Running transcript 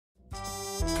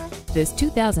This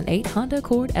 2008 Honda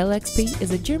Accord LXP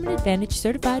is a German Advantage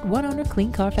certified one-owner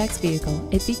clean Carfax vehicle.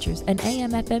 It features an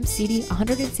AM/FM CD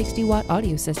 160-watt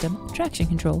audio system, traction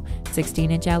control,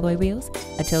 16-inch alloy wheels,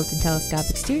 a tilt and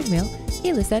telescopic steering wheel,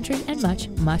 keyless entry, and much,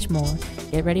 much more.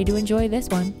 Get ready to enjoy this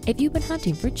one. If you've been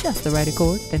hunting for just the right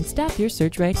Accord, then stop your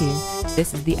search right here.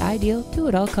 This is the ideal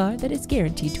do-it-all car that is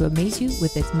guaranteed to amaze you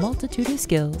with its multitude of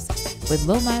skills. With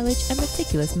low mileage and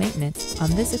meticulous maintenance, on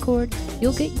this Accord,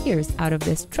 you'll get years out of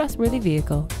this trustworthy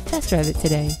vehicle. Test drive it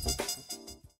today.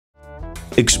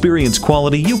 Experience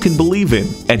quality you can believe in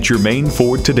at Germain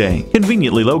Ford today.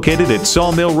 Conveniently located at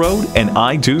Sawmill Road and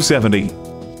I-270.